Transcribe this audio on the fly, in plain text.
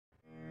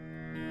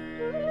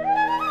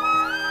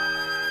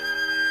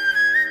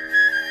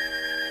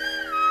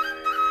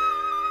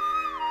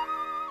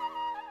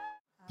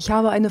Ich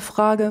habe eine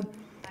Frage.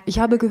 Ich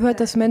habe gehört,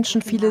 dass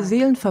Menschen viele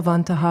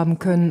Seelenverwandte haben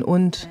können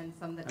und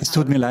Es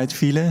tut mir leid,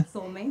 viele.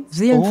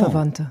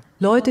 Seelenverwandte.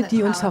 Leute,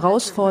 die uns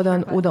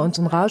herausfordern oder uns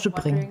in Rage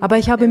bringen. Aber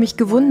ich habe mich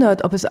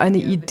gewundert, ob es eine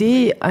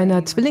Idee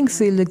einer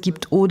Zwillingsseele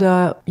gibt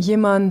oder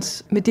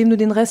jemand, mit dem du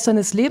den Rest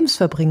deines Lebens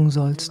verbringen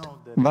sollst.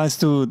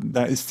 Weißt du,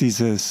 da ist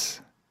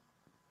dieses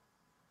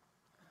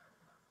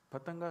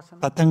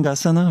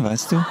Patangasana,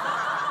 weißt du?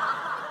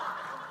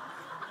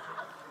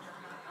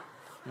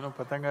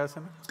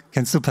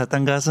 Kennst du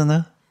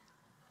Patangasana?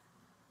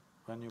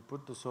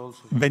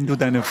 Wenn du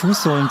deine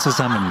Fußsohlen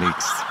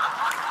zusammenlegst.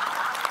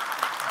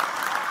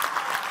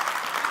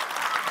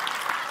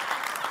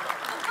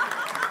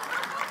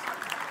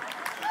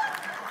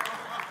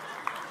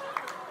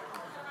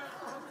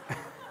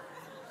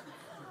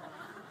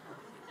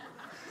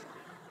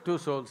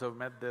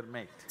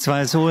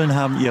 Zwei Sohlen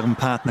haben ihren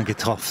Partner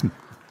getroffen.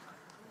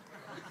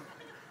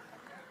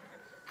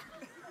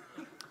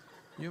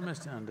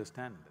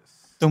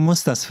 Du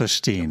musst das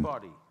verstehen.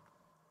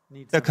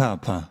 Der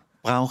Körper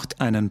braucht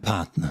einen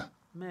Partner.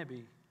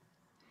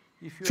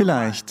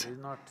 Vielleicht,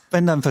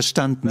 wenn dein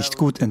Verstand nicht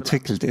gut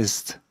entwickelt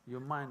ist,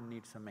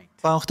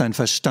 braucht dein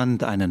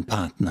Verstand einen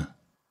Partner.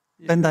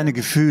 Wenn deine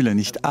Gefühle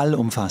nicht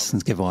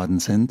allumfassend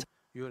geworden sind,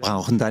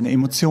 brauchen deine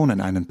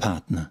Emotionen einen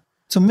Partner.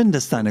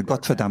 Zumindest deine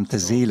gottverdammte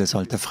Seele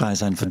sollte frei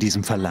sein von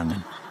diesem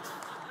Verlangen.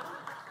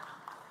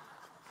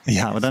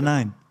 Ja oder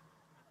nein?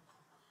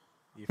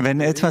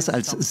 Wenn etwas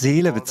als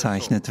Seele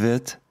bezeichnet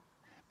wird,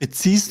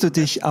 beziehst du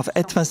dich auf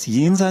etwas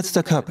jenseits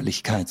der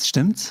Körperlichkeit,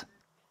 stimmt's?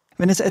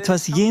 Wenn es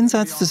etwas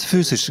jenseits des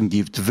Physischen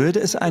gibt, würde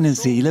es eine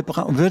Seele,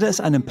 würde es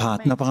einen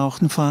Partner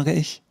brauchen, frage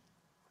ich?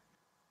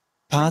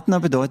 Partner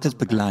bedeutet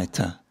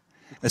Begleiter.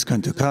 Es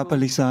könnte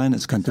körperlich sein,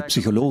 es könnte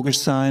psychologisch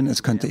sein,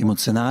 es könnte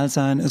emotional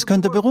sein, es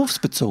könnte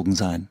berufsbezogen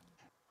sein.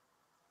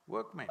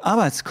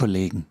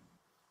 Arbeitskollegen.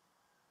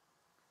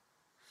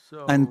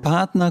 Ein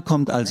Partner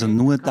kommt also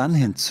nur dann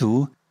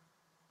hinzu,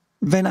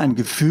 wenn ein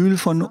Gefühl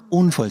von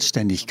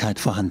Unvollständigkeit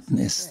vorhanden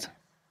ist.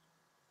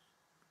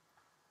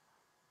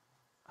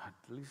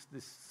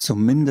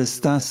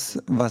 Zumindest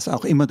das, was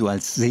auch immer du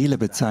als Seele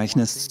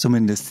bezeichnest,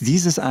 zumindest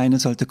dieses eine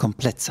sollte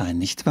komplett sein,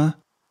 nicht wahr?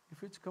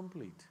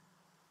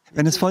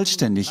 Wenn es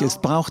vollständig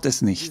ist, braucht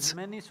es nichts.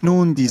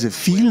 Nun, diese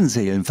vielen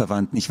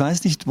Seelenverwandten, ich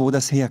weiß nicht, wo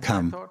das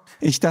herkam.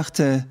 Ich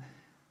dachte,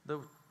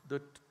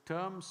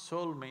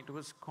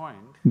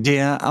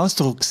 der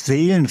Ausdruck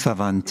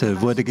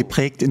Seelenverwandte wurde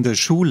geprägt in der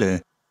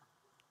Schule,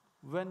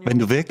 wenn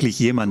du wirklich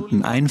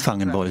jemanden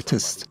einfangen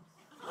wolltest.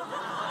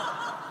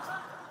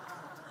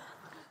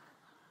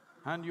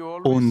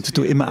 Und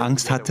du immer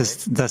Angst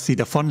hattest, dass sie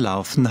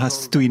davonlaufen,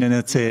 hast du ihnen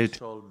erzählt,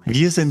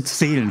 wir sind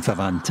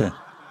Seelenverwandte.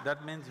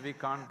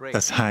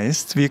 Das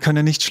heißt, wir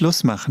können nicht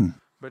Schluss machen.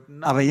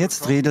 Aber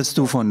jetzt redest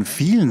du von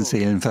vielen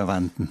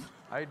Seelenverwandten.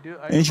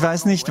 Ich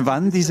weiß nicht,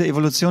 wann diese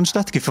Evolution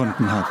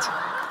stattgefunden hat.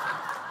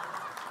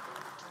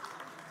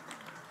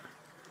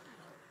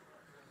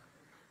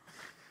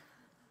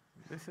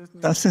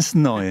 Das ist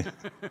neu.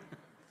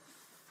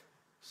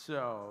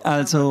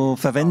 Also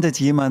verwendet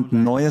jemand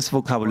neues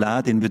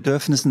Vokabular den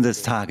Bedürfnissen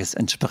des Tages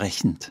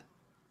entsprechend.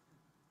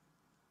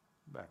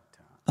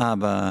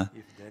 Aber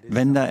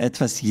wenn da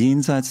etwas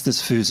jenseits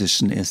des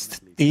Physischen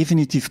ist,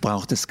 definitiv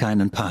braucht es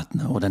keinen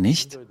Partner, oder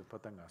nicht?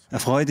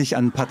 Erfreue dich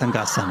an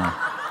Patangasana.